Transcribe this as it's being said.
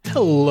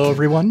Hello,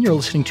 everyone. You're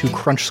listening to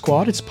Crunch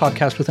Squad. It's a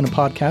podcast within a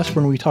podcast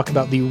where we talk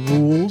about the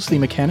rules, the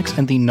mechanics,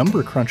 and the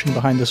number crunching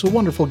behind this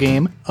wonderful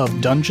game of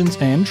Dungeons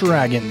and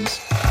Dragons.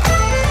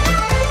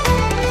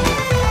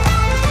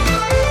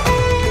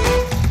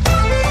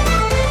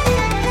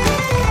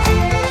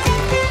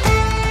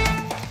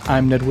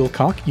 I'm Ned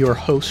Wilcock, your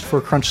host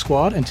for Crunch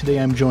Squad, and today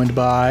I'm joined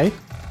by...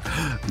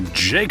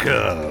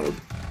 Jacob.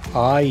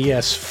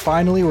 Yes,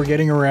 finally we're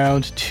getting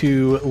around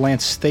to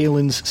Lance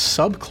Thalen's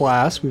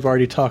subclass. We've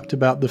already talked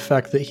about the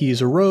fact that he's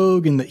a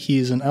rogue and that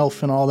he's an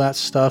elf and all that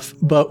stuff,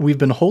 but we've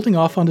been holding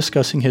off on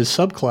discussing his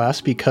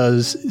subclass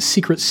because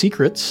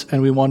secrets,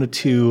 and we wanted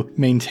to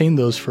maintain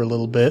those for a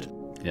little bit.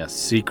 Yes,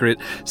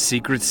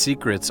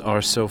 secrets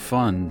are so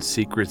fun.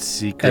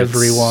 Secrets.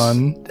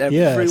 Everyone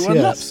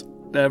loves.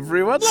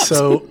 Everyone loves.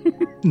 So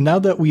now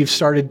that we've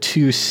started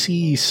to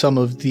see some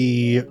of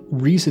the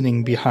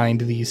reasoning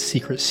behind these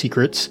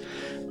secrets,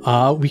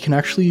 we can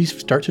actually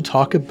start to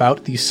talk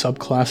about the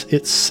subclass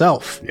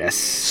itself. Yes.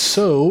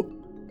 So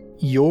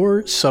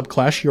your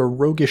subclass, your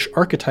roguish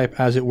archetype,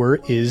 as it were,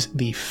 is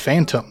the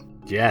Phantom.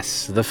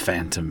 Yes, the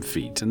Phantom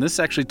feat. And this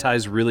actually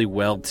ties really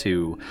well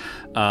to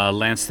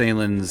Lance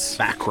Thalen's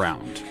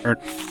background.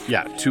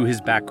 To his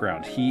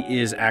background. He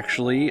is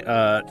actually,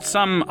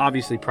 some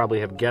obviously probably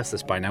have guessed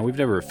this by now. We've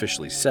never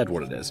officially said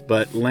what it is.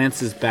 But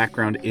Lance's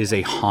background is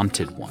a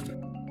haunted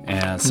one.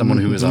 And someone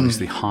who is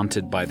obviously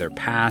haunted by their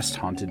past,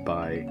 haunted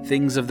by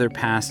things of their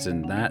past.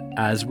 And that,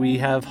 as we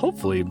have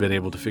hopefully been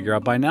able to figure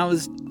out by now,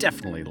 is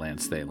definitely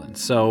Lance Thalen.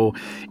 So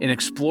in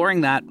exploring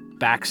that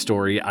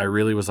backstory, I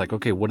really was like,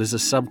 okay, what is a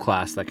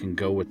subclass that can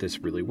go with this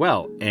really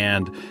well?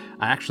 And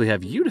I actually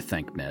have you to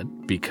thank,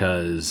 Ned,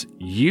 because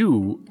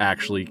you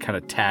actually kind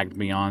of tagged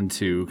me on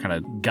to, kind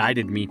of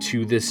guided me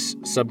to this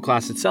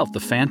subclass itself, the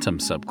Phantom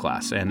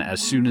subclass. And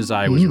as soon as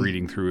I was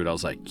reading through it, I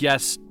was like,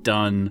 yes,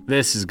 done.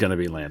 This is going to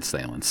be Lance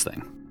Thalen's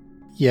thing.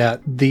 Yeah,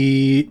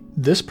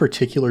 this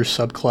particular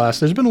subclass,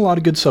 there's been a lot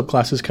of good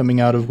subclasses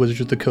coming out of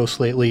Wizards of the Coast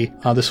lately.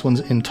 This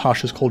one's in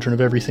Tasha's Cauldron of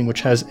Everything,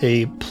 which has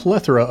a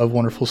plethora of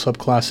wonderful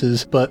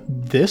subclasses. But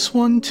this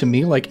one, to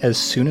me, like as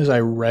soon as I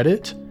read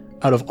it,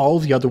 out of all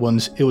of the other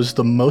ones, it was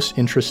the most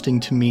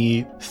interesting to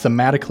me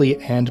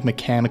thematically and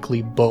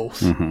mechanically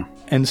both.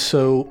 And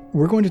so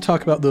we're going to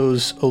talk about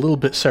those a little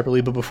bit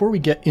separately, but before we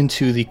get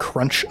into the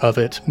crunch of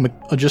it,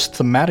 just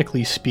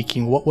thematically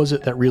speaking, what was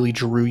it that really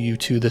drew you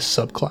to this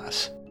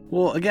subclass?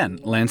 Well, again,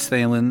 Lance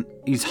Thalen,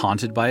 he's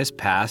haunted by his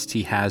past.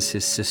 He has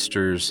his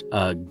sister's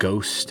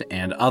ghost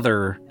and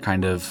other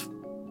kind of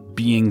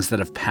beings that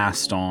have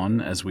passed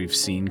on, as we've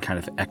seen, kind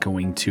of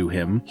echoing to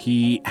him.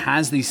 He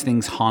has these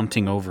things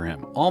haunting over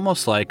him,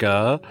 almost like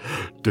a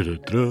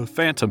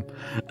phantom.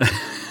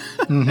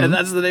 And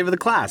that's the name of the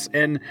class.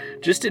 And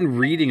just in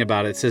reading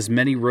about it, it says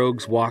many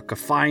rogues walk a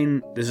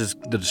fine... This is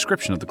the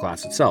description of the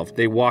class itself.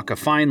 They walk a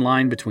fine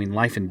line between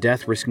life and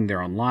death, risking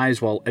their own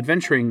lives. While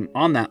adventuring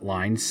on that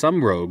line,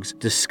 some rogues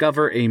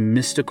discover a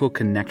mystical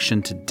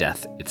connection to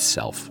death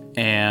itself.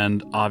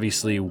 And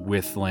obviously,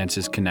 with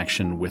Lance's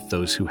connection with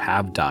those who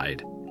have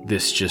died,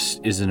 this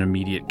just is an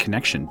immediate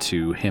connection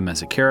to him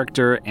as a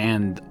character.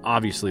 And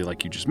obviously,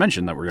 like you just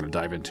mentioned, that we're going to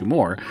dive into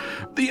more,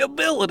 the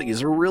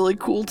abilities are really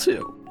cool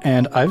too.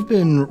 And I've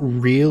been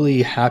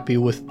really happy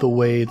with the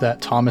way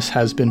that Thomas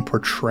has been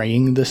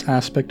portraying this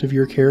aspect of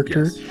your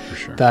character. Yes, for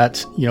sure.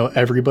 That,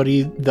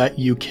 everybody that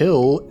you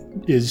kill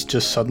is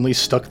just suddenly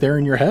stuck there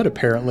in your head,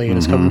 apparently, and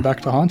is coming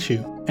back to haunt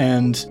you.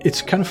 And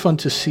it's kind of fun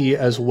to see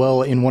as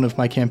well. In one of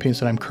my campaigns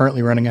that I'm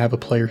currently running, I have a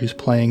player who's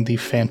playing the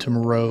Phantom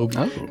Rogue.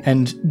 Oh.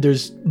 And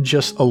there's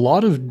just a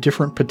lot of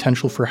different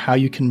potential for how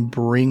you can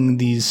bring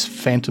these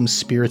phantom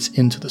spirits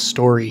into the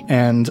story.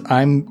 And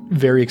I'm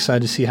very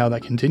excited to see how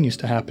that continues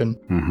to happen.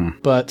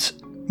 But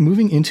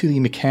moving into the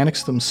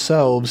mechanics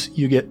themselves,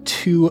 you get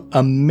two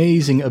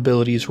amazing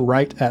abilities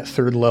right at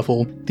third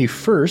level. The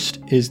first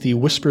is the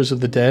Whispers of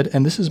the Dead,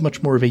 and this is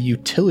much more of a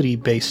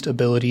utility-based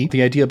ability.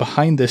 The idea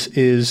behind this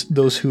is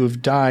those who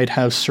have died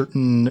have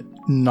certain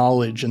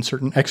knowledge and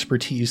certain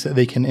expertise that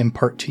they can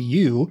impart to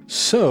you.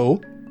 So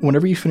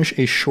whenever you finish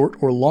a short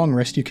or long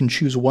rest, you can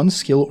choose one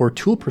skill or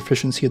tool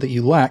proficiency that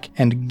you lack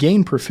and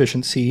gain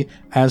proficiency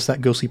as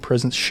that ghostly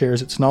presence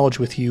shares its knowledge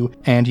with you,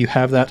 and you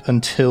have that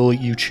until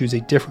you choose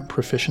a different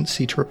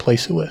proficiency to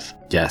replace it with.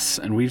 Yes,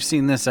 and we've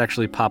seen this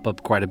actually pop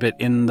up quite a bit.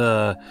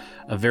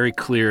 A very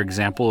clear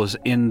example is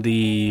in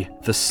the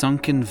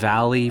Sunken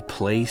Valley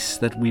place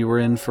that we were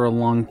in for a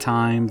long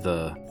time.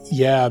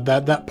 Yeah,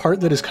 that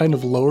part that is kind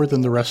of lower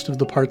than the rest of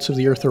the parts of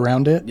the earth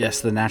around it. Yes,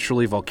 the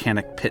naturally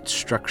volcanic pit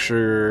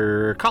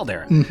structure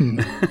caldera.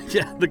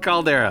 Yeah, the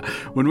caldera.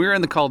 When we were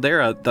in the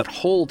caldera, that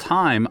whole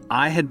time,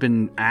 I had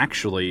been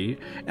actually,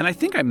 and I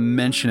think I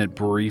mentioned it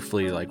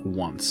briefly like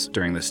once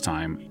during this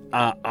time,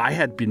 I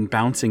had been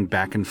bouncing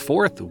back and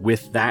forth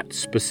with that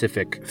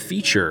specific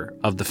feature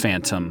of the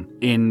Phantom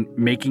in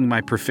making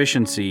my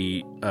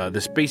proficiency,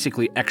 this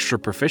basically extra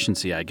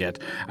proficiency I get.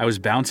 I was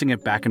bouncing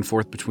it back and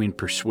forth between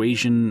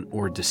persuasion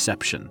or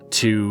deception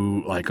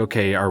to like,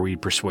 okay, are we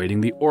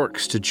persuading the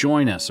orcs to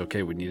join us?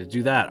 Okay, we need to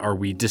do that. Are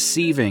we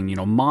deceiving,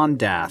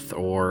 Mondath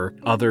or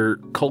other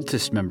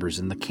cultist members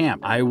in the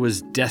camp? I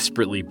was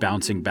desperately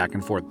bouncing back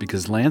and forth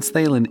because Lance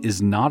Thalen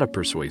is not a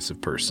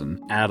persuasive person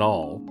at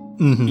all.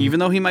 Mm-hmm. Even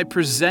though he might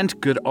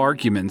present good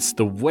arguments,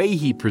 the way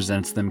he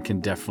presents them can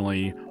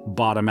definitely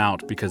bottom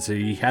out because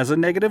he has a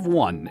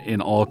 -1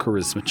 in all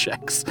charisma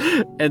checks.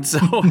 And so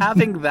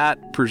having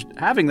that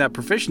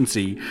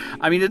proficiency,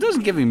 I mean, it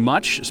doesn't give me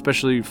much,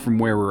 especially from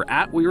where we're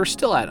at. We were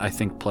still at, I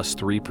think,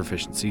 +3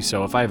 proficiency.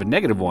 So if I have a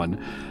 -1,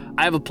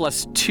 I have a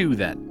 +2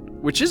 then.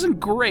 Which isn't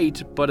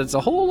great, but it's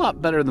a whole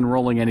lot better than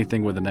rolling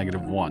anything with a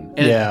 -1.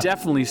 And it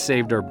definitely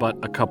saved our butt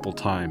a couple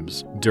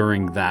times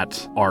during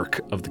that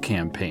arc of the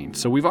campaign.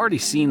 So we've already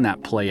seen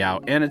that play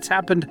out, and it's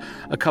happened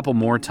a couple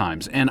more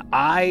times. And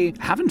I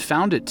haven't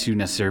found it too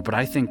necessary, but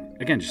I think,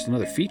 again, just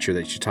another feature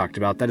that you talked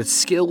about, that it's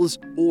skills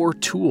or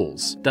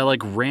tools. That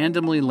like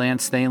randomly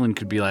Lance Thalen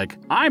could be like,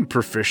 I'm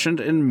proficient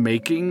in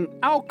making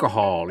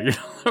alcohol,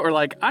 or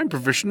like, I'm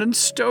proficient in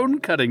stone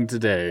cutting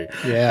today.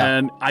 Yeah.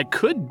 And I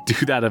could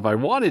do that if I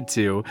wanted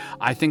to.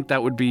 I think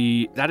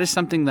that is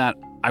something that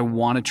I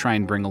want to try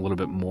and bring a little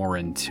bit more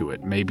into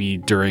it, maybe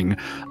during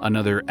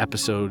another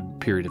episode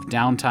period of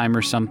downtime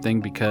or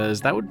something,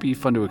 because that would be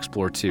fun to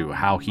explore too,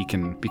 how he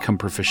can become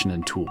proficient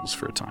in tools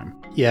for a time.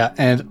 Yeah,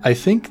 and I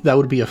think that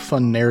would be a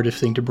fun narrative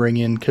thing to bring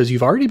in, because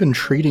you've already been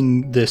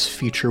treating this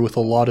feature with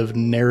a lot of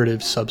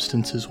narrative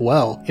substance as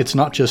well. It's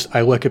not just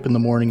I wake up in the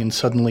morning and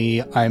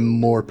suddenly I'm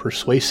more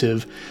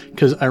persuasive,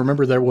 because I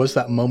remember there was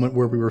that moment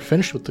where we were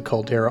finished with the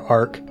Caldera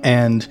arc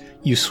and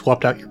you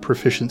swapped out your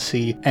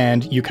proficiency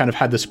and you kind of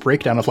had this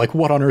breakdown of like,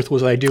 what on earth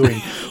was I doing?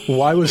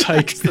 Why was I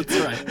That's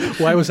right.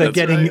 Why was I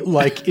getting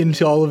like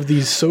into all of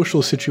these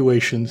social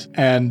situations?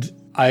 And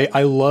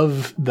I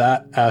love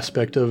that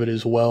aspect of it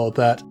as well,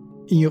 that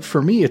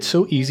for me it's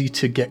so easy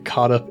to get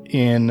caught up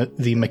in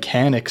the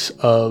mechanics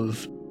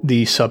of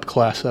the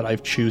subclass that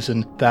I've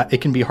chosen that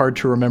it can be hard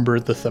to remember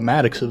the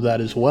thematics of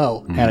that as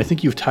well. Mm-hmm. And I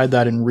think you've tied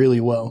that in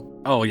really well.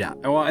 Oh yeah.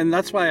 Well, and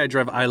that's why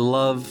I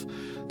love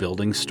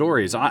building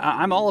stories.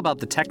 I'm all about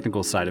the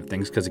technical side of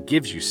things because it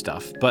gives you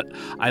stuff, but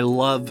I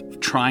love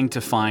trying to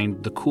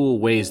find the cool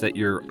ways that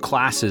your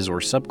classes or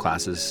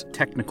subclasses,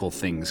 technical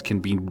things, can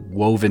be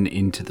woven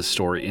into the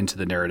story, into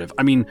the narrative.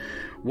 I mean,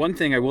 one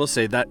thing I will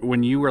say, that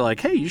when you were like,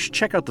 hey, you should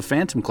check out the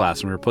Phantom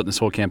class when we were putting this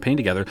whole campaign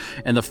together,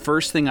 and the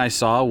first thing I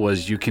saw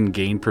was you can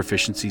gain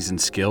proficiencies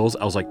and skills,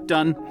 I was like,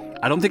 done.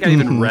 I don't think I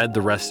even read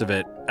the rest of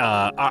it.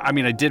 I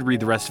mean, I did read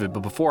the rest of it,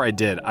 but before I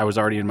did, I was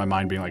already in my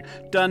mind being like,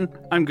 done,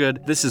 I'm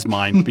good, this is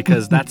mine,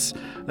 because that's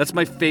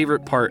my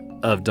favorite part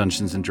of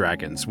Dungeons &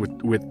 Dragons,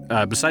 with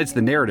besides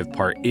the narrative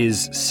part,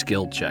 is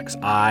skill checks.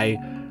 I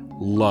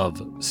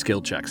love skill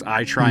checks.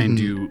 I try and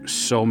do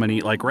so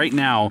many, like right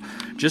now,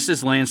 just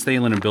as Lance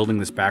Thalen and building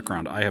this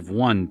background, I have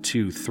 1,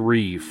 2,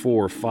 3,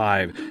 4,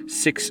 5,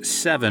 6,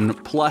 7,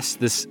 plus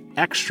this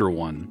extra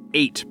one,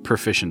 8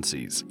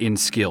 proficiencies in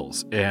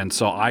skills. And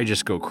so I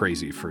just go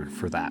crazy for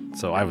that.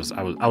 So I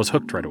was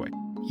hooked right away.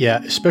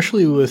 Yeah,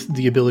 especially with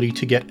the ability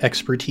to get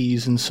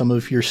expertise in some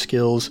of your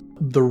skills.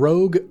 The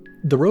rogue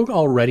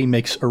already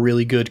makes a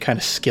really good kind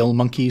of skill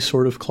monkey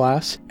sort of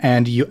class,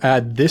 and you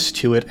add this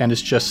to it and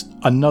it's just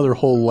another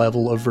whole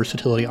level of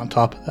versatility on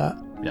top of that.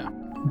 Yeah.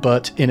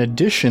 But in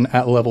addition,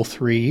 at level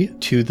 3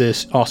 to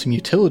this awesome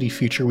utility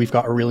feature, we've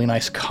got a really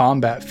nice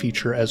combat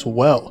feature as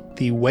well.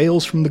 The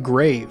Wails from the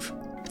Grave.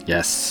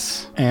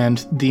 Yes.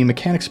 And the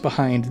mechanics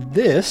behind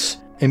this: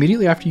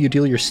 immediately after you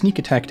deal your sneak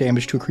attack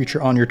damage to a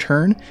creature on your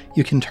turn,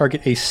 you can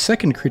target a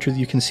second creature that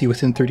you can see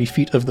within 30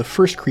 feet of the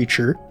first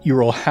creature. You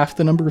roll half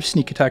the number of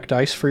sneak attack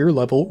dice for your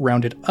level,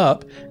 rounded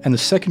up, and the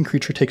second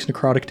creature takes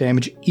necrotic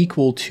damage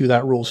equal to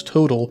that roll's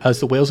total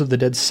as the wails of the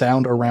dead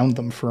sound around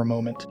them for a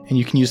moment. And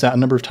you can use that a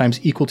number of times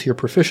equal to your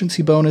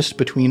proficiency bonus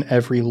between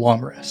every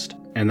long rest.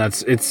 And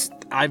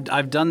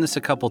I've done this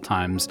a couple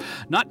times.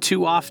 Not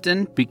too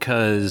often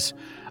because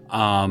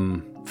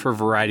for a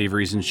variety of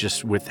reasons,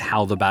 just with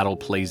how the battle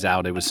plays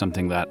out, it was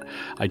something that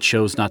I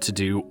chose not to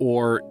do,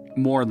 or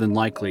more than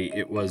likely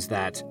it was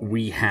that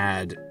we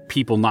had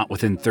people not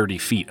within 30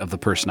 feet of the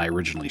person I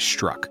originally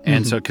struck.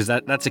 And so, because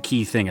that's a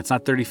key thing, it's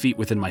not 30 feet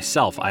within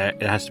myself,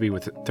 it has to be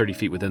with 30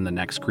 feet within the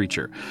next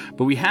creature.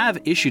 But we have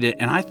issued it,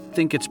 and I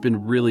think it's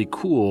been really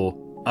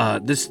cool.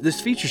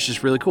 This feature is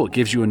just really cool. It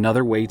gives you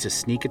another way to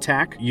sneak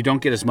attack. You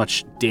don't get as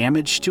much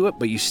damage to it,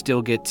 but you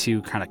still get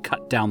to kind of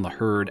cut down the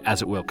herd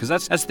as it will. Because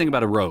that's the thing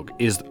about a rogue,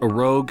 is a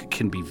rogue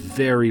can be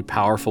very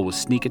powerful with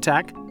sneak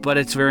attack, but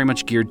it's very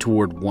much geared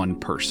toward one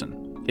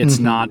person. It's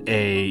not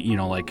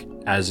like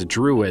as a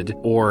druid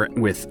or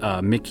with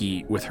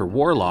Mickey with her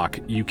warlock,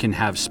 you can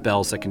have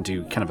spells that can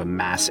do kind of a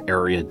mass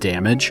area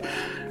damage.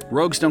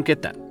 Rogues don't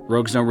get that.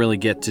 Rogues don't really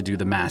get to do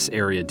the mass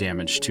area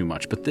damage too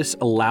much, but this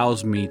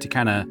allows me to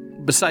kind of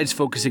besides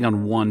focusing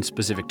on one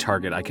specific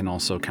target, I can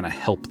also kind of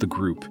help the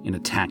group in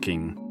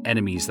attacking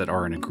enemies that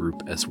are in a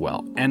group as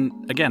well. And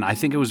again, I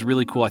think it was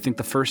really cool. I think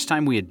the first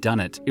time we had done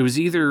it, it was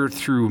either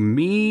through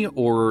me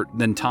or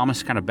then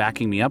Thomas kind of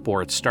backing me up,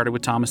 or it started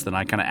with Thomas, then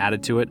I kind of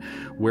added to it,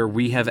 where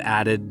we have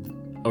added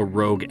a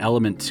rogue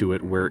element to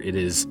it where it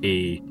is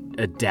a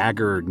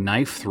dagger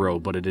knife throw,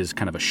 but it is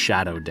kind of a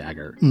shadow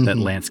dagger that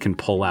Lance can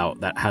pull out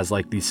that has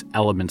like these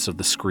elements of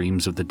the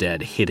screams of the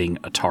dead hitting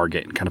a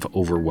target and kind of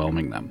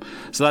overwhelming them.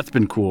 So that's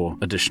been cool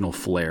additional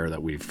flair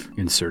that we've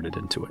inserted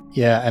into it.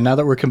 Yeah, and now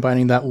that we're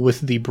combining that with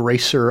the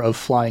bracer of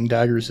flying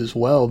daggers as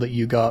well that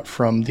you got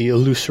from the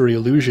Illusory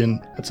Illusion,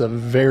 that's a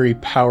very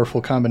powerful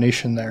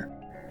combination there.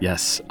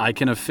 Yes, I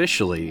can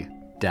officially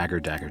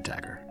dagger.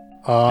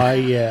 Ah,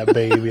 yeah,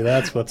 baby,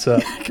 that's what's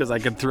up. Because I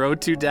can throw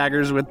 2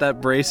 daggers with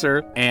that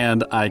bracer,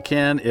 and I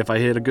can, if I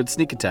hit a good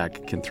sneak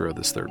attack, can throw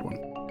this third one.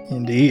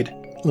 Indeed.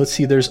 Let's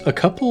see, there's a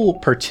couple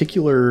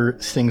particular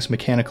things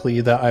mechanically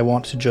that I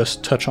want to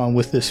just touch on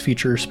with this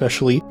feature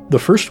especially. The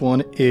first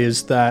one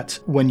is that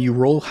when you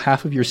roll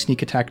half of your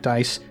sneak attack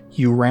dice,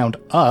 you round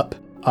up.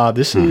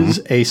 This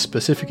is a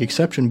specific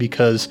exception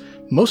because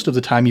most of the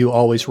time you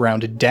always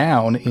round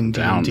down in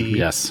D&D.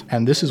 Yes.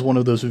 And this is one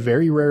of those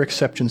very rare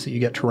exceptions that you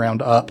get to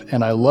round up,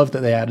 and I love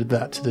that they added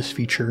that to this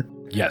feature.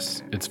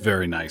 Yes, it's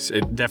very nice.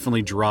 It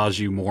definitely draws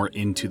you more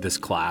into this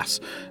class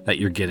that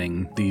you're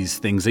getting these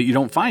things that you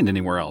don't find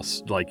anywhere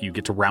else. Like you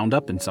get to round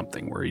up in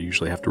something where you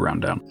usually have to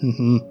round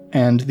down.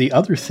 And the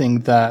other thing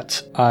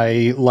that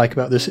I like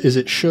about this is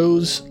it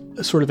shows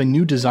sort of a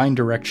new design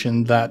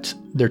direction that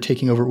they're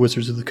taking over at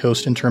Wizards of the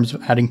Coast in terms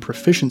of adding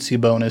proficiency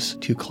bonus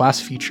to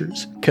class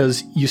features.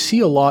 Because you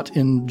see a lot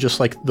in just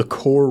like the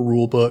core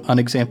rulebook. An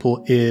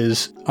example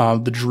is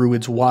the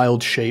Druid's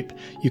Wild Shape.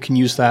 You can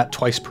use that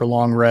twice per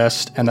long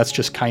rest, and that's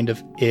just kind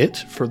of it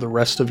for the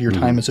rest of your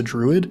time as a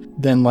Druid.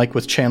 Then like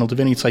with Channel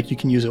Divinity, it's like you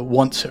can use it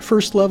once at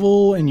 1st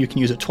level, and you can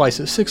use it twice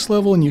at 6th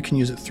level, and you can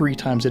use it 3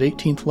 times at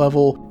 18th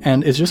level.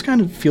 And it just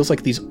kind of feels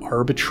like these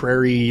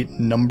arbitrary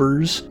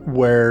numbers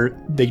where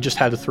they just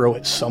had to throw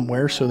it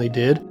somewhere, so they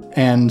did.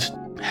 And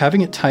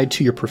having it tied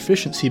to your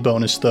proficiency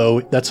bonus,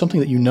 though, that's something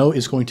that you know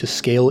is going to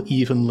scale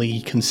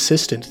evenly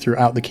consistent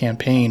throughout the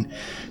campaign.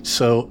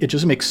 So it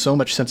just makes so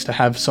much sense to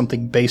have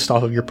something based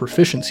off of your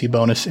proficiency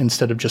bonus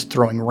instead of just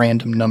throwing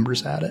random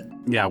numbers at it.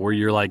 Yeah, where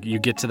you're like, you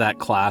get to that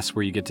class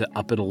where you get to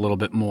up it a little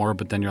bit more,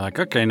 but then you're like,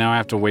 okay, now I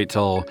have to wait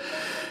till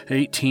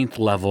 18th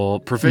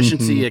level.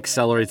 Proficiency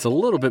accelerates a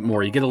little bit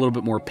more. You get a little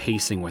bit more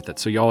pacing with it.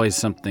 So you always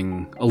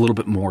something a little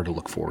bit more to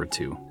look forward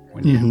to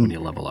when you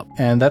level up.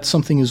 And that's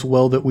something as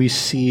well that we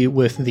see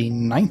with the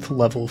 9th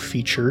level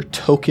feature,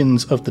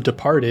 Tokens of the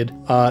Departed.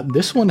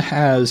 This one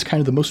has kind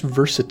of the most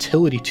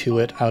versatility to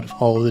it out of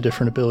all of the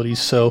different abilities,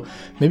 so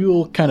maybe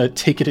we'll kind of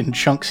take it in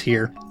chunks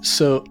here.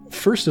 So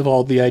first of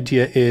all, the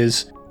idea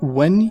is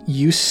when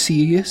you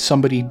see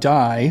somebody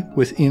die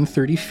within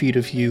 30 feet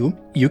of you,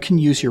 you can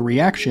use your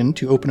reaction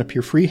to open up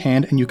your free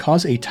hand and you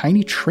cause a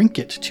tiny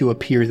trinket to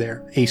appear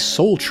there, a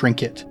soul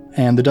trinket.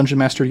 And the Dungeon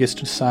Master gets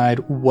to decide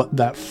what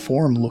that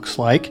form looks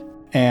like.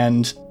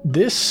 And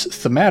this,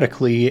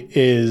 thematically,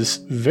 is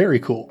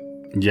very cool.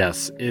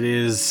 Yes, it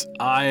is.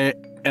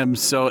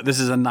 This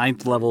is a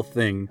 9th level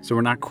thing, so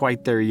we're not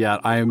quite there yet.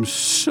 I am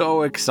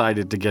so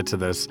excited to get to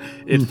this.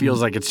 It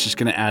feels like it's just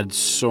going to add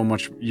so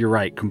much, you're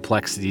right,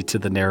 complexity to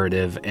the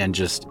narrative and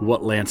just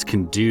what Lance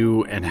can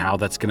do and how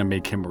that's going to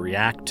make him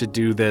react to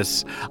do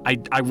this.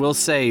 I will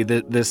say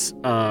that this,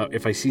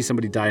 if I see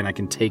somebody die and I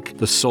can take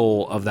the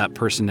soul of that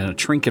person in a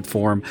trinket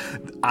form,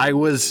 I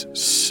was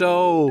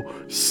so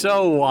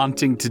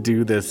wanting to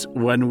do this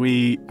when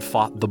we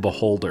fought the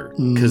Beholder,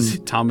 because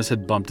Thomas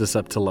had bumped us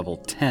up to level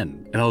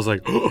 10. And I was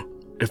like,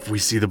 if we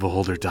see the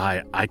Beholder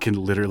die, I can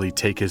literally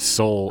take his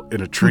soul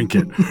in a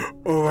trinket.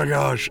 Oh my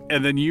gosh.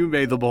 And then you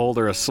made the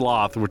Beholder a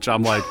sloth, which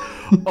I'm like,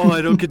 oh,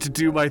 I don't get to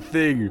do my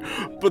thing.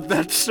 But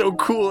that's so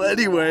cool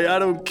anyway. I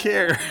don't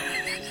care.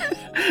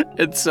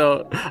 And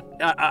so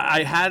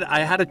I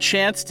had a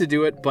chance to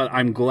do it, but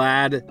I'm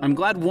glad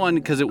one,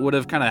 because it would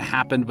have kind of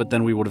happened, but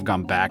then we would have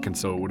gone back, and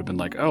so it would have been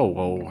like, oh,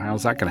 well,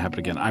 how's that going to happen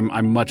again?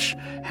 I'm much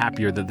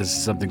happier that this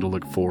is something to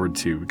look forward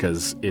to,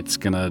 because it's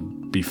going to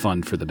be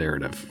fun for the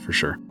narrative, for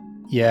sure.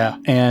 Yeah,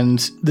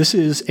 and this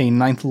is a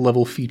 9th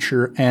level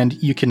feature, and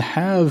you can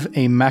have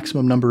a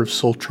maximum number of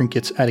soul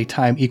trinkets at a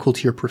time equal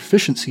to your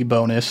proficiency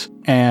bonus.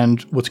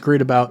 And what's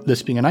great about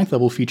this being a 9th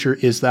level feature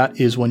is that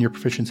is when your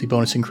proficiency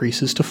bonus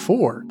increases to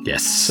 4.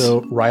 Yes.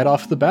 So right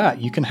off the bat,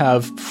 you can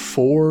have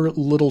 4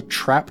 little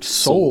trapped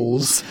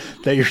souls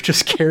that you're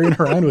just carrying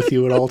around with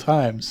you at all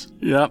times.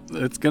 Yep,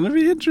 it's going to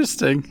be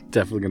interesting.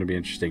 Definitely going to be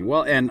interesting.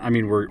 Well, and I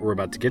mean, we're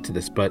about to get to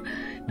this, but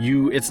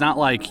it's not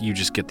like you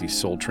just get these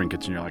soul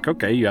trinkets and you're like,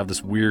 okay, you have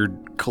this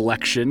weird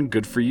collection,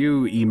 good for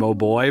you, emo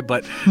boy,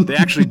 but they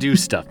actually do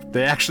stuff.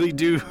 They actually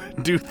do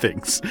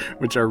things,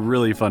 which are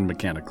really fun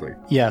mechanically.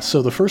 Yeah,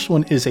 so the first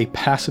one is a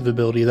passive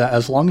ability that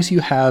as long as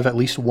you have at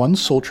least 1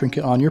 soul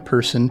trinket on your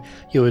person,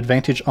 you have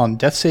advantage on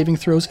death saving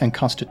throws and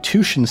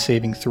constitution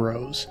saving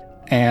throws.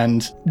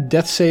 And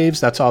death saves,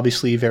 that's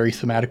obviously very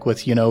thematic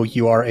with,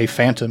 you are a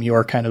phantom. You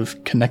are kind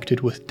of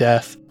connected with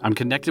death. I'm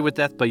connected with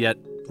death, but yet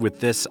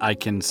with this, I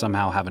can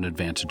somehow have an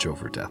advantage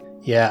over death.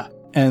 Yeah.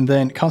 And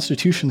then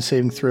Constitution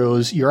saving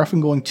throws, you're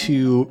often going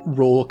to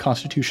roll a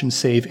Constitution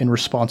save in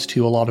response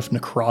to a lot of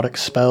necrotic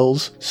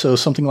spells. So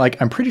something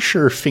like, I'm pretty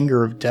sure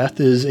Finger of Death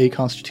is a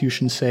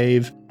Constitution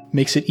save.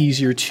 Makes it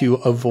easier to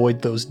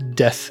avoid those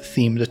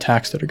death-themed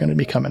attacks that are going to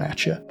be coming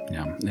at you.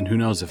 Yeah, and who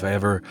knows, if I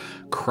ever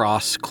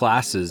cross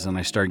classes and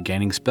I start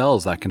gaining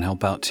spells, that can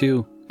help out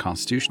too.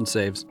 Constitution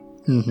saves.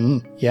 Mm-hmm.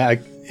 Yeah,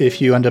 if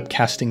you end up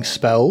casting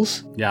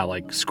spells. Yeah,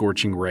 like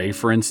Scorching Ray,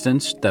 for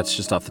instance. That's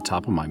just off the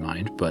top of my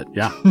mind, but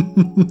yeah.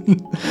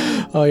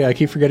 Oh yeah, I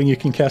keep forgetting you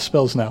can cast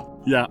spells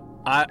now. Yeah,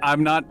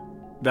 I'm not...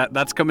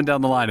 That's coming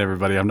down the line,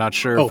 everybody. I'm not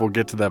sure if we'll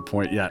get to that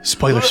point yet.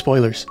 Spoilers.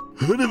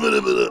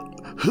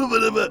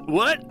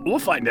 What? We'll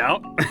find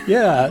out.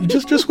 Yeah,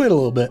 just wait a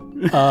little bit.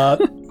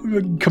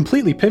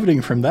 Completely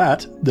pivoting from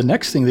that, the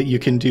next thing that you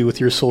can do with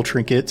your soul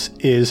trinkets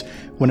is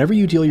whenever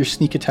you deal your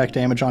sneak attack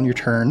damage on your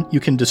turn, you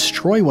can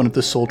destroy one of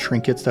the soul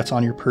trinkets that's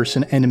on your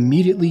person and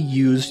immediately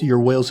use your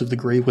Wails of the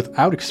Grave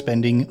without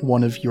expending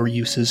one of your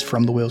uses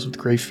from the Wails of the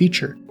Grave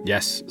feature.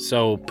 Yes,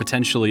 so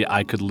potentially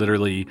I could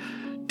literally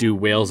do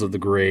Wails of the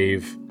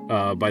Grave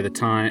by the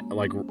time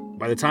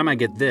I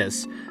get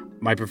this.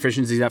 My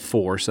proficiency is at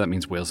 4, so that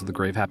means Wails of the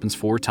Grave happens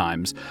 4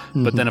 times.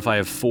 Mm-hmm. But then if I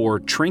have 4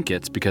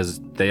 trinkets,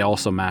 because they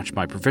also match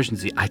my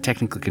proficiency, I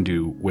technically can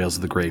do Wails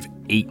of the Grave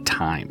 8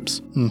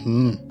 times.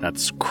 Mm-hmm.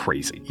 That's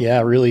crazy.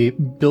 Yeah, really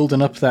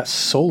building up that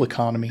soul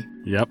economy.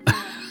 Yep.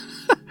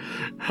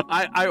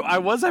 I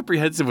was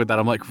apprehensive with that.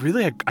 I'm like,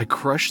 really? I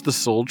crushed the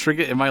soul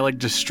trinket? Am I like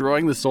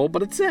destroying the soul?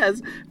 But it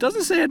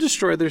doesn't say I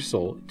destroy their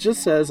soul. It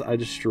just says I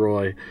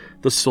destroy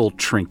the soul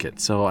trinket.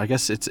 So I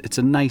guess it's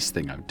a nice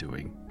thing I'm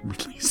doing.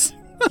 Release.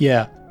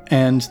 Yeah,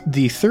 and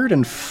the third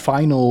and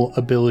final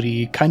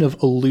ability kind of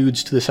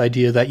alludes to this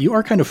idea that you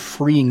are kind of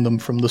freeing them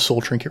from the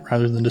soul trinket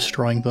rather than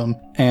destroying them.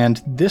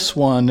 And this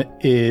one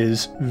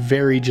is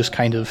very just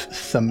kind of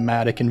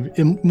thematic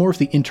and more of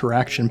the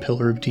interaction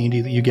pillar of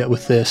D&D that you get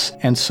with this.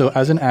 And so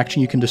as an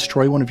action, you can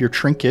destroy one of your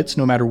trinkets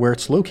no matter where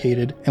it's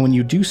located. And when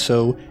you do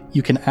so,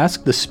 you can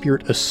ask the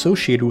spirit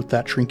associated with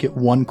that trinket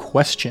one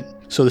question.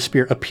 So the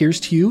spirit appears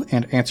to you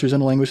and answers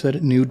in a language that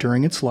it knew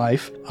during its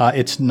life.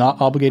 It's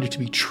not obligated to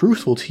be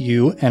truthful to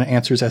you and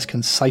answers as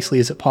concisely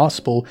as it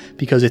possible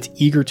because it's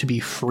eager to be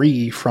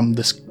free from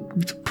this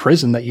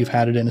prison that you've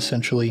had it in,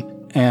 essentially.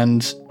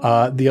 And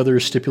the other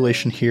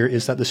stipulation here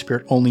is that the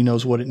spirit only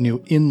knows what it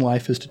knew in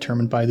life as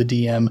determined by the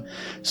DM.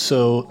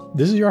 So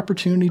this is your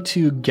opportunity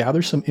to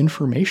gather some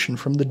information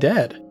from the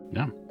dead.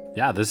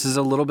 Yeah, this is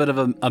a little bit of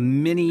a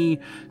mini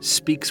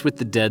Speaks with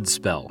the Dead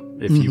spell,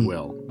 if you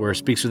will. Where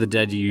Speaks with the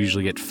Dead, you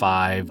usually get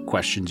 5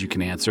 questions you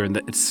can answer. And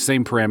it's the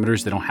same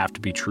parameters. They don't have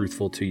to be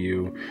truthful to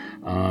you.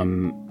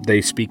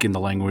 They speak in the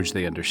language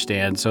they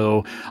understand.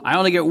 So I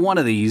only get 1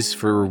 of these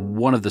for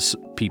one of the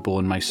people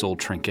in my soul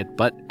trinket.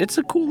 But it's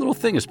a cool little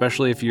thing,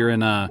 especially if you're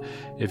in a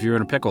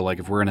pickle. Like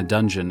if we're in a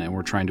dungeon and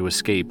we're trying to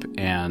escape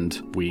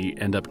and we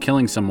end up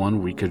killing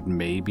someone, we could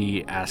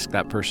maybe ask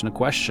that person a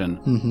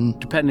question.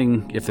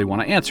 Depending if they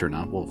want to answer or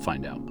not, we'll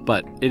find out.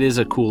 But it is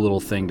a cool little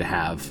thing to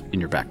have in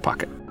your back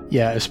pocket.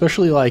 Yeah,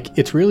 especially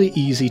it's really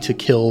easy to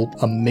kill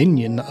a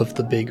minion of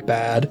the big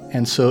bad.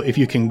 And so if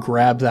you can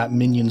grab that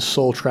minion's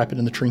soul, trap it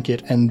in the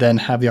trinket, and then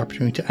have the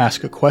opportunity to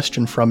ask a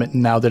question from it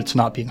now that it's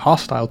not being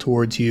hostile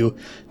towards you,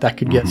 that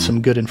could get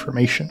some good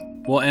information.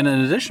 Well, and an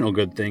additional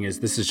good thing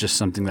is this is just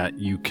something that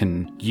you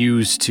can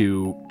use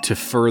to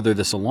further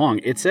this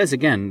along. It says,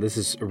 again, this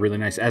is really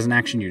nice. As an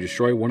action, you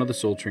destroy one of the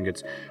soul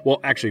trinkets.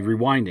 Well, actually,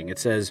 rewinding, it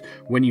says,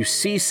 when you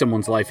see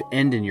someone's life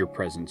end in your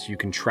presence, you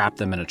can trap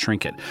them in a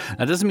trinket.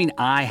 That doesn't mean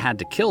I had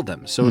to kill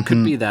them. So it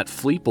could be that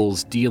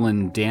Fleeple's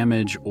dealing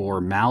damage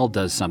or Mal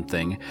does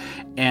something,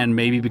 and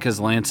maybe because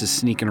Lance is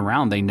sneaking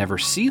around, they never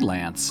see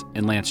Lance,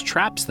 and Lance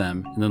traps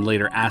them, and then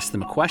later asks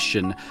them a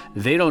question.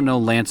 They don't know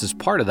Lance is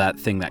part of that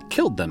thing that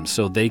killed them.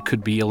 So they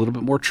could be a little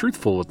bit more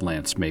truthful with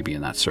Lance maybe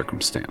in that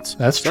circumstance.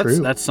 That's true.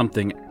 That's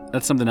something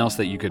else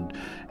that you could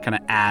kind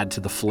of add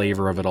to the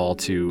flavor of it all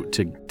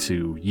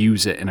to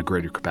use it in a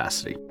greater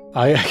capacity.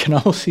 I can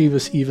almost see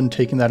this even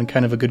taking that in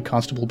kind of a good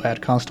constable,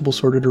 bad constable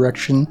sort of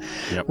direction,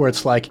 where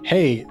it's like,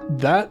 hey,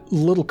 that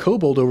little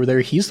kobold over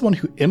there, he's the one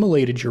who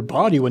immolated your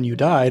body when you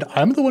died.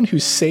 I'm the one who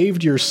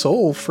saved your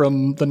soul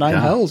from the 9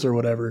 hells or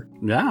whatever.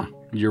 Yeah.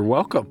 You're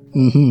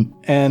welcome.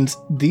 And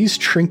these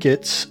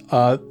trinkets,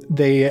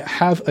 they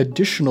have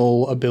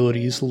additional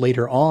abilities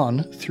later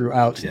on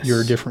throughout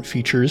your different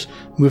features,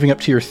 moving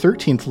up to your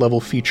 13th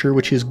level feature,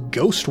 which is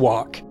Ghost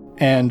Walk.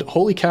 And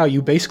holy cow, you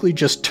basically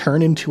just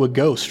turn into a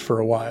ghost for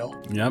a while.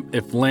 Yep.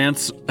 If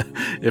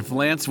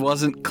Lance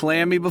wasn't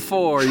clammy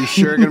before, he's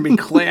sure going to be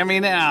clammy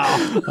now.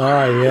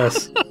 Ah,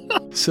 yes.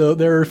 So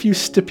there are a few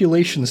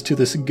stipulations to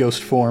this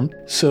ghost form.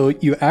 So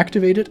you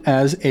activate it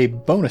as a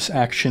bonus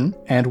action,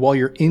 and while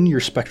you're in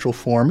your spectral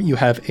form, you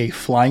have a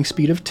flying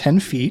speed of 10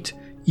 feet,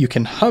 you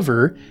can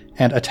hover,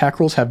 and attack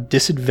rolls have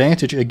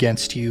disadvantage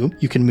against you.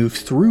 You can move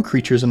through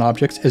creatures and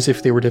objects as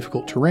if they were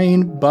difficult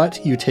terrain,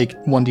 but you take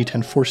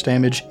 1d10 force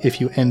damage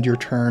if you end your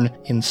turn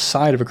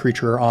inside of a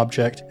creature or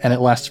object, and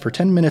it lasts for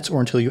 10 minutes or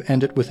until you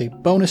end it with a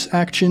bonus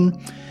action.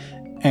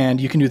 And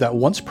you can do that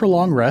once per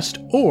long rest,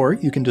 or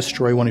you can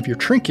destroy one of your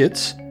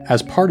trinkets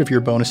as part of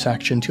your bonus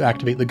action to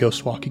activate the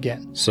Ghost Walk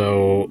again.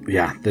 So,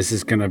 yeah, this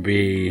is going to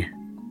be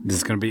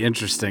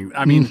interesting.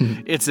 I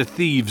mean, it's a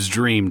thief's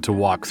dream to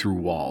walk through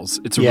walls.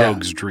 It's a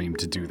rogue's dream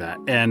to do that.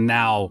 And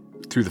now,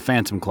 through the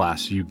Phantom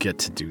class, you get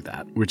to do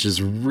that, which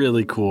is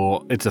really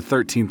cool. It's a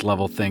 13th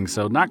level thing,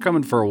 so not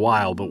coming for a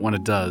while, but when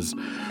it does,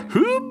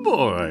 oh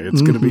boy,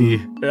 it's going to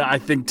be... I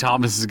think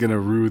Thomas is going to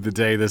rue the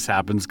day this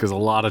happens, because a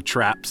lot of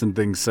traps and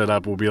things set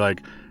up will be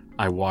like,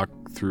 I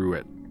walked through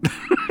it.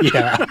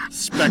 Yeah.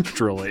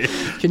 Spectrally.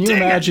 Can you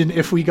imagine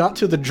if we got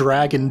to the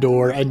dragon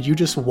door and you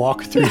just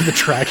walk through the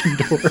dragon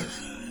door?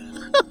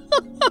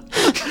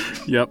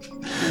 Yep.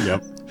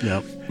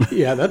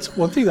 Yeah, that's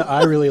one thing that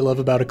I really love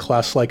about a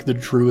class like the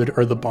Druid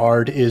or the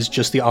Bard is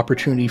just the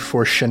opportunity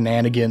for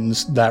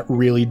shenanigans that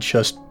really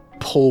just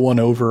pull one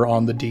over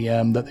on the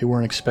DM that they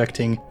weren't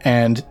expecting.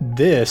 And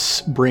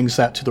this brings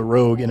that to the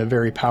Rogue in a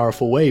very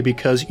powerful way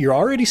because you're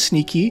already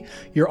sneaky,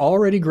 you're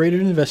already great at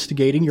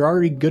investigating, you're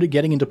already good at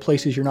getting into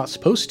places you're not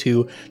supposed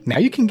to. Now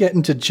you can get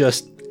into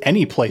just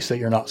any place that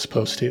you're not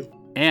supposed to.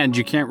 And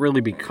you can't really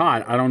be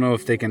caught. I don't know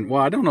if they can...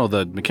 Well, I don't know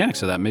the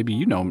mechanics of that. Maybe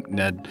you know,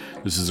 Ned.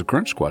 This is a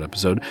Crunch Squad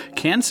episode.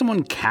 Can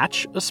someone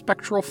catch a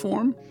spectral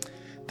form?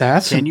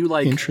 That's Can you,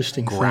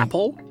 interesting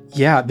grapple? Thing.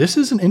 Yeah, this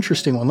is an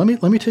interesting one.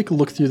 Let me take a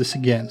look through this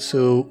again.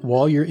 So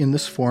while you're in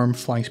this form,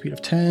 flying speed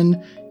of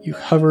 10, you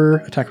hover,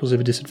 attack rolls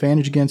have a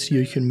disadvantage against you,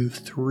 you can move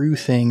through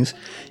things.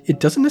 It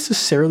doesn't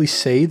necessarily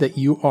say that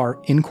you are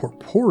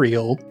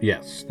incorporeal.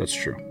 Yes, that's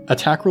true.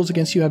 Attack rolls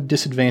against you have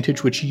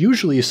disadvantage, which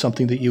usually is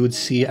something that you would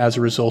see as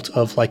a result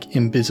of like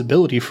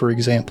invisibility, for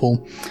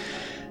example.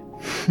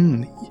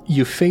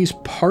 You phase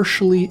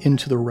partially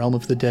into the realm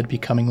of the dead,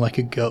 becoming like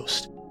a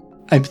ghost.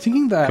 I'm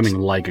thinking that... Coming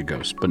like a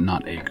ghost, but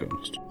not a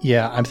ghost.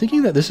 Yeah, I'm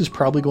thinking that this is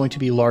probably going to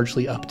be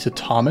largely up to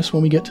Thomas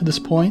when we get to this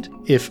point.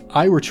 If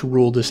I were to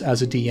rule this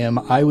as a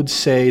DM, I would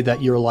say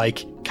that you're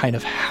like kind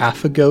of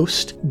half a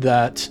ghost,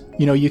 that,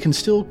 you know, you can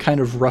still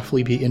kind of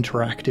roughly be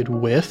interacted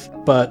with,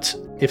 but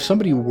if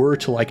somebody were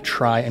to like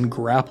try and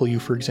grapple you,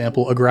 for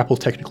example, a grapple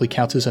technically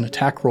counts as an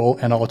attack roll,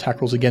 and all attack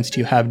rolls against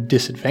you have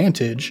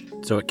disadvantage.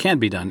 So it can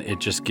be done, it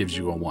just gives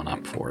you a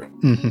 1-up for it.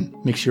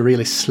 Mm-hmm. Makes you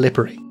really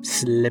slippery.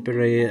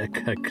 Slippery, a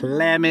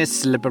clammy,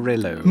 slippery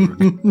load.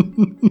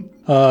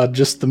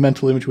 Just the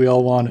mental image we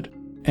all wanted.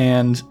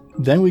 And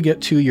then we get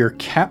to your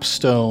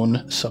capstone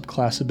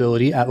subclass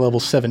ability at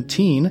level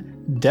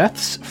 17,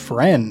 Death's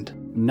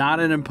Friend. Not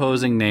an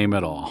imposing name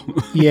at all.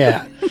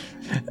 Yeah.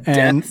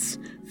 And Death's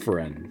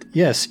Friend.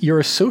 Yes, your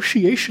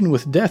association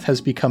with death has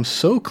become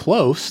so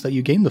close that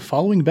you gain the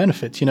following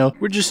benefits, you know.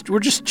 We're just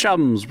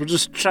chums. We're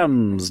just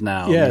chums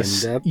now.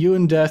 Yes, you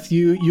and Death,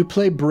 you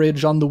play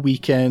bridge on the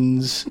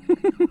weekends.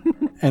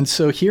 And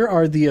so here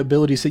are the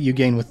abilities that you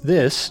gain with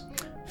this.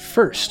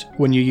 First,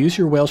 when you use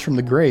your Wails from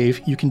the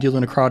Grave, you can deal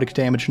necrotic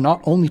damage not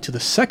only to the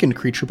second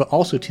creature, but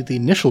also to the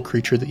initial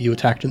creature that you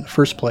attacked in the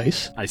first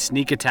place. I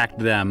sneak attacked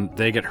them,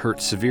 they get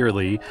hurt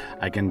severely,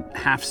 I can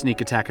half sneak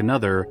attack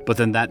another, but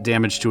then that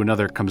damage to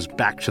another comes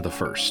back to the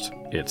first.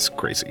 It's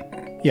crazy.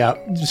 Yeah,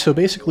 so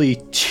basically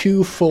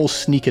 2 full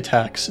sneak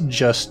attacks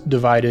just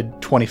divided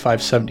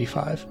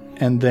 25-75.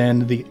 And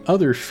then the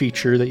other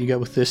feature that you get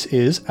with this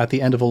is, at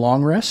the end of a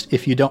long rest,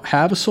 if you don't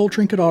have a soul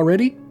trinket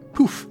already,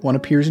 poof, one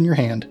appears in your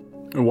hand.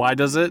 Why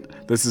does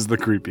it? This is the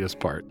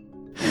creepiest part.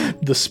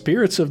 The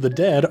spirits of the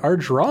dead are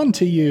drawn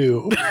to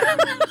you.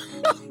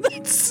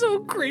 That's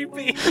so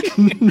creepy.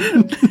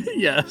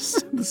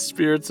 Yes, the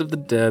spirits of the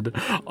dead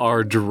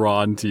are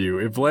drawn to you.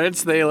 If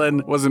Lance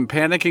Thalen wasn't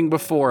panicking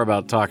before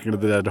about talking to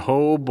the dead,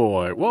 oh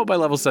boy. Well, by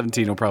level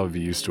 17, he'll probably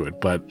be used to it,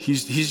 but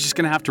he's just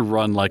going to have to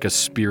run like a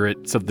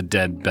spirits of the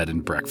dead bed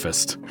and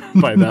breakfast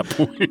by that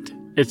point.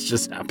 It's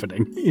just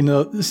happening. You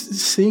know,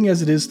 seeing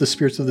as it is the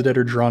spirits of the dead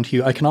are drawn to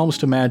you, I can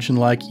almost imagine,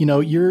 like, you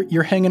know,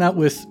 you're hanging out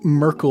with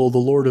Merkel, the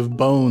Lord of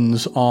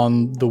Bones,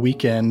 on the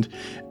weekend,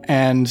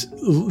 and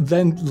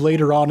then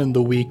later on in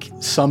the week,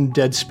 some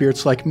dead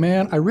spirit's like,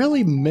 man, I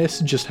really miss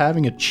just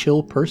having a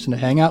chill person to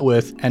hang out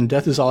with. And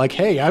Death is all like,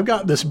 hey, I've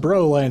got this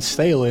bro, Lance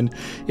Thalen.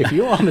 If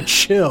you want to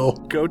chill,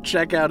 go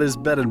check out his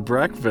bed and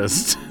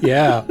breakfast.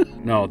 Yeah.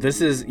 No,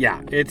 this is,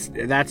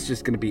 that's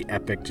just going to be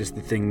epic. Just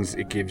the things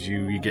it gives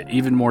you. You get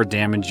even more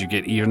damage. You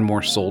get even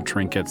more soul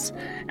trinkets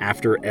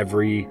after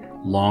every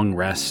long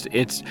rest.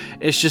 It's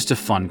just a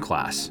fun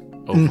class.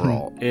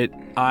 Overall,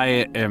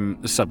 I am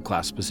a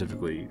subclass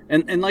specifically,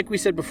 and like we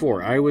said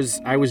before, I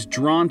was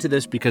drawn to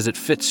this because it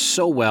fits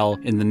so well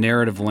in the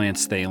narrative of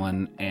Lance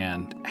Thalen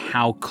and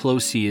how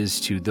close he is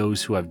to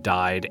those who have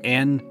died.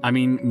 And I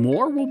mean,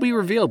 more will be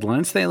revealed.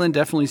 Lance Thalen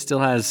definitely still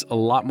has a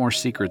lot more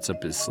secrets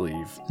up his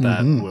sleeve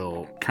that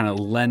will kind of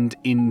lend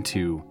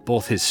into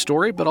both his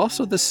story, but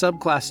also the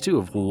subclass too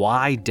of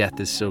why death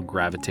is so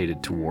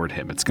gravitated toward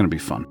him. It's going to be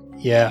fun.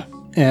 Yeah.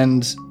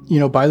 And,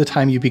 by the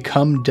time you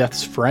become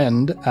Death's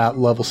Friend at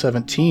level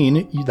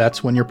 17,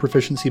 that's when your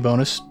proficiency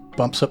bonus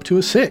bumps up to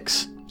a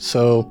 6.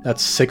 So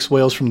that's 6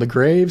 Wails from the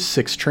Grave,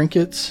 6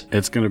 trinkets.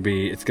 It's gonna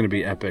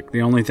be epic.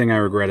 The only thing I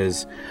regret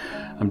is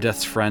I'm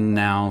Death's friend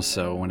now,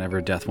 so whenever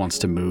Death wants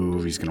to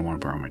move, he's gonna want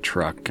to borrow my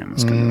truck, and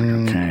it's gonna be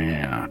like,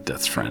 okay,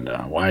 Death's friend.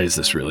 Why is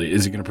this really?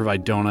 Is he gonna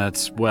provide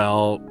donuts?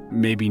 Well,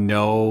 maybe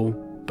no,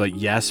 but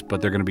yes. But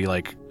they're gonna be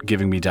like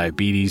giving me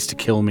diabetes to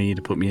kill me,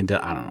 to put me in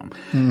debt. I don't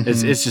know.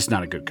 It's just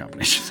not a good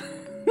combination.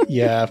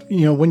 Yeah,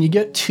 when you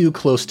get too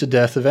close to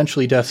Death,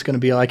 eventually Death's going to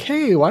be like,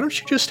 hey, why don't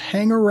you just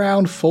hang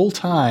around full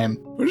time?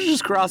 Why don't you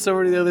just cross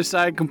over to the other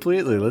side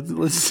completely?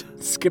 Let's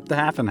skip the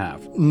half and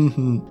half.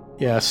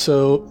 Yeah,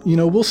 so,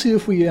 we'll see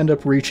if we end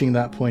up reaching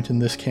that point in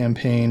this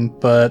campaign,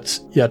 but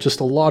yeah, just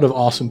a lot of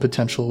awesome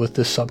potential with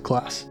this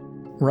subclass.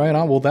 Right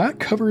on. Well, that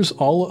covers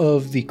all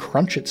of the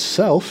crunch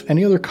itself.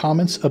 Any other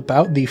comments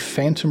about the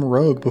Phantom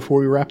Rogue before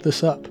we wrap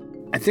this up?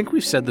 I think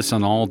we've said this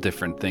on all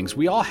different things.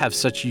 We all have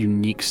such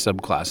unique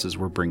subclasses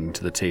we're bringing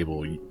to the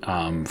table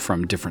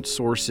from different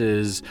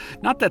sources.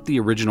 Not that the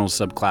original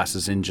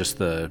subclasses in just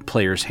the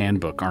player's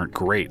handbook aren't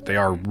great. They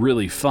are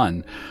really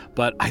fun.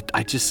 But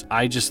I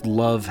just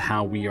love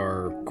how we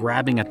are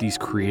grabbing at these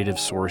creative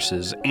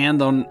sources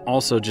and then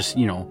also just,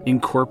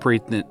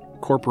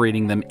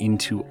 incorporating them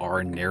into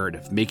our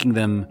narrative, making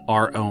them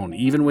our own,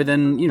 even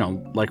within,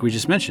 like we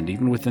just mentioned,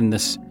 even within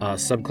this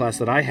subclass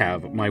that I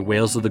have, my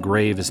Wails of the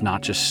Grave is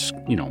not just,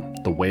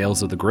 the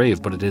Wails of the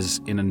Grave, but it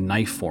is in a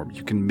knife form.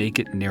 You can make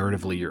it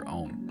narratively your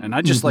own. And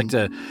I just like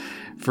to,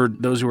 for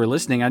those who are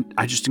listening,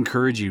 I just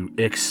encourage you,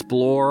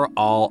 explore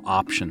all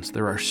options.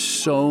 There are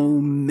so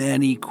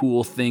many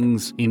cool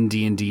things in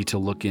D&D to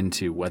look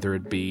into, whether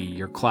it be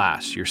your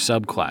class, your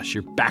subclass,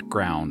 your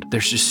background.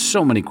 There's just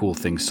so many cool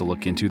things to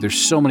look into. There's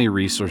so many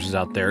resources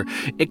out there.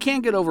 It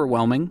can get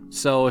overwhelming,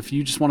 so if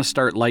you just want to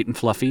start light and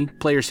fluffy,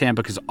 Player's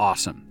Handbook is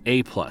awesome.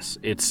 A+.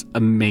 It's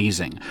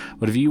amazing.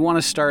 But if you want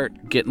to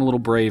start getting a little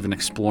brave and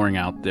exploring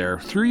out there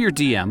through your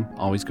DM,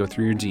 always go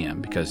through your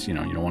DM because, you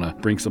don't want to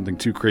bring something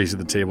too crazy to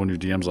the table and your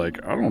DM's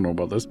like, I don't know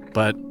about this.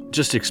 But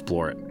just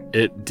explore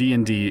it.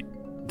 D&D,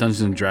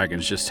 Dungeons &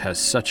 Dragons just has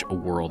such a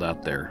world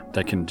out there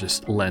that can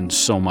just lend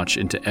so much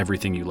into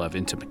everything you love,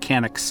 into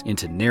mechanics,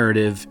 into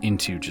narrative,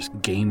 into just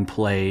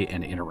gameplay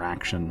and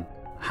interaction.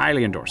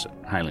 Highly endorse it.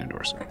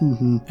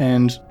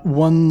 And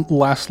one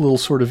last little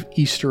sort of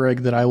Easter egg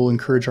that I will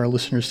encourage our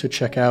listeners to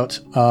check out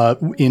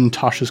in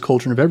Tasha's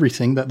Cauldron of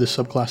Everything that this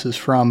subclass is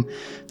from,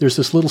 there's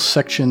this little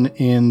section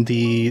in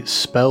the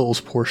spells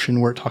portion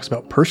where it talks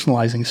about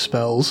personalizing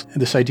spells. And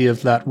this idea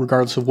of that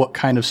regardless of what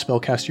kind of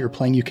spellcaster you're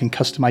playing, you can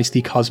customize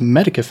the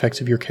cosmetic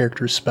effects of your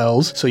character's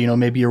spells. So,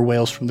 maybe your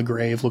Wails from the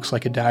Grave looks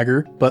like a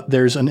dagger, but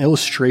there's an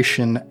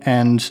illustration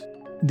and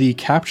the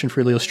caption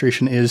for the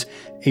illustration is,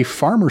 a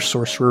farmer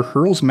sorcerer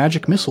hurls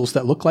magic missiles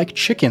that look like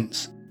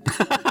chickens.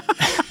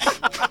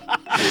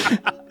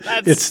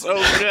 That's so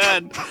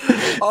good.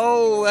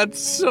 Oh, that's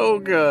so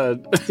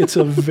good. It's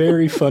a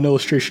very fun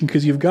illustration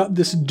because you've got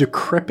this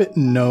decrepit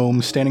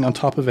gnome standing on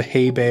top of a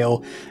hay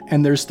bale,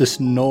 and there's this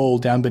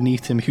gnoll down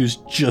beneath him who's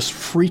just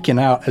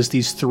freaking out as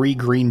these 3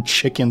 green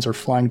chickens are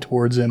flying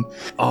towards him.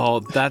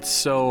 Oh,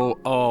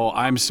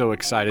 I'm so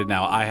excited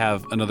now. I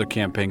have another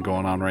campaign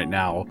going on right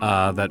now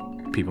that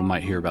people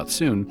might hear about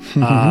soon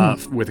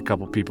with a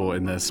couple people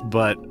in this,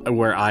 but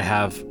where I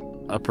have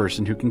a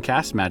person who can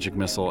cast Magic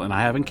Missile, and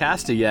I haven't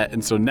cast it yet,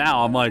 and so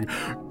now I'm like,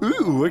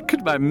 ooh, what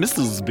could my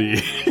missiles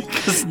be?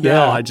 Because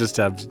now I just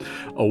have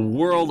a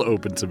world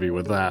open to me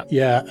with that.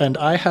 Yeah, and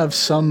I have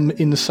some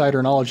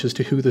insider knowledge as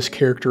to who this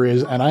character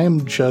is, and I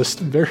am just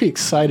very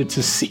excited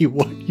to see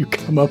what you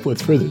come up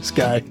with for this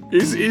guy.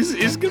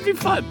 He's gonna be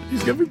fun.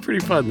 He's gonna be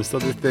pretty fun. This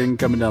other thing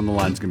coming down the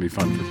line is gonna be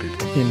fun for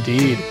people.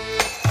 Indeed.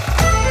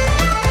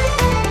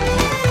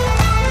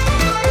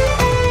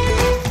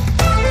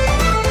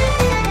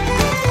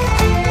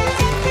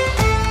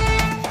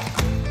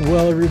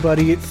 Well,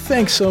 everybody,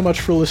 thanks so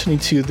much for listening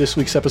to this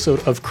week's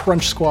episode of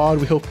Crunch Squad.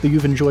 We hope that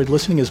you've enjoyed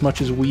listening as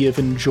much as we have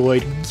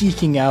enjoyed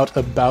geeking out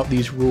about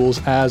these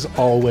rules, as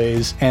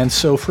always. And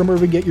so from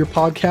wherever you get your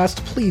podcast,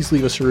 please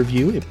leave us a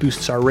review. It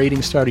boosts our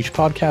ratings throughout each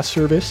podcast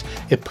service.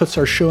 It puts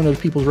our show in other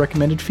people's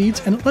recommended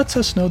feeds, and it lets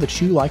us know that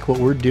you like what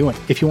we're doing.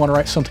 If you want to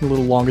write something a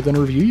little longer than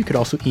a review, you could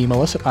also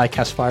email us at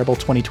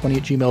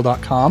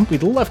icastfireball2020@gmail.com.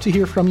 We'd love to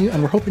hear from you,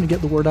 and we're hoping to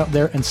get the word out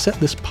there and set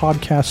this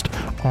podcast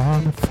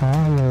on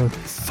fire.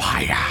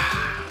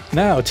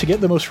 Now, to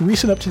get the most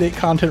recent up-to-date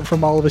content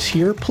from all of us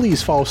here,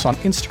 please follow us on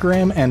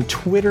Instagram and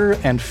Twitter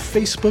and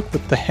Facebook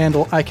with the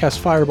handle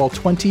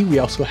ICASTFireball20. We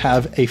also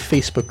have a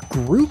Facebook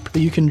group that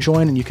you can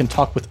join, and you can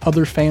talk with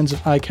other fans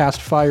of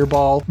iCast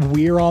Fireball.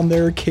 We're on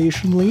there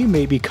occasionally,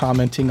 maybe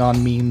commenting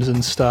on memes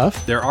and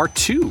stuff. There are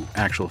 2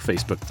 actual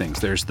Facebook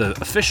things. There's the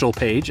official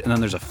page, and then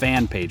there's a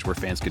fan page where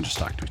fans can just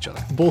talk to each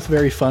other. Both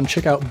very fun.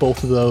 Check out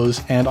both of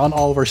those. And on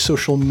all of our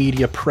social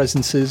media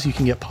presences, you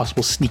can get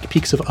possible sneak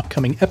peeks of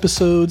upcoming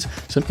episodes,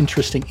 some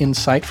interesting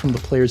insight from the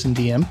players and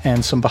DM,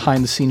 and some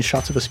behind-the-scenes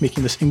shots of us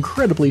making this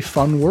incredibly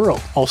fun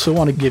world. Also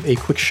want to give a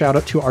quick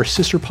shout-out to our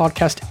sister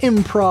podcast,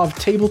 Improv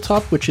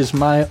Tabletop, which is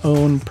my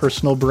own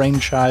personal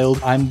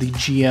brainchild. I'm the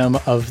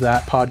GM of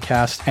that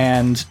podcast,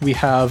 and we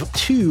have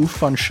 2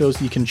 fun shows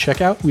that you can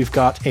check out. We've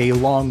got a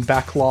long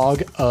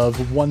backlog of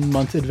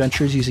 1-month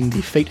adventures using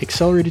the Fate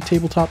Accelerated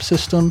Tabletop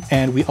system,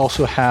 and we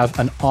also have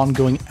an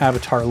ongoing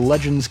Avatar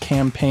Legends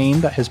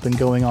campaign that has been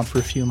going on for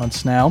a few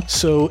months now.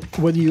 So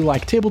whether you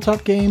like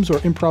tabletop games or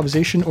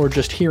improvisation or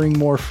just hearing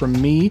more from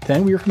me,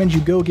 then we recommend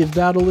you go give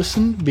that a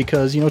listen,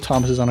 because, you know,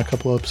 Thomas is on a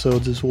couple of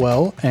episodes as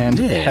well, and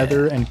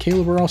Heather and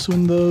Caleb are also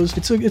in those.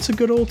 It's a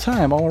good old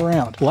time all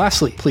around.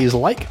 Lastly, please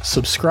like,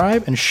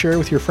 subscribe, and share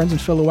with your friends and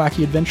fellow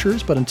wacky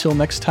adventurers. But until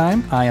next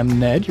time, I am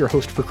Ned, your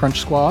host for Crunch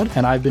Squad,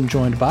 and I've been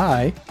joined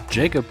by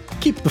Jacob.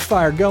 Keep the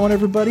fire going,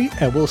 everybody,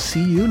 and we'll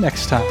see you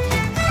next time.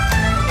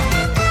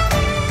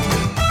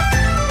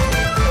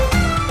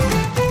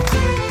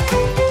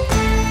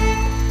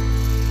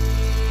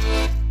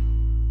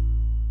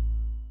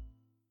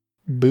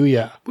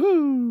 Booyah.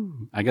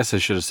 Woo! I guess I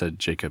should have said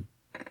Jacob,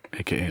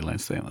 a.k.a.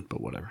 Lance Thalen,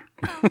 but whatever.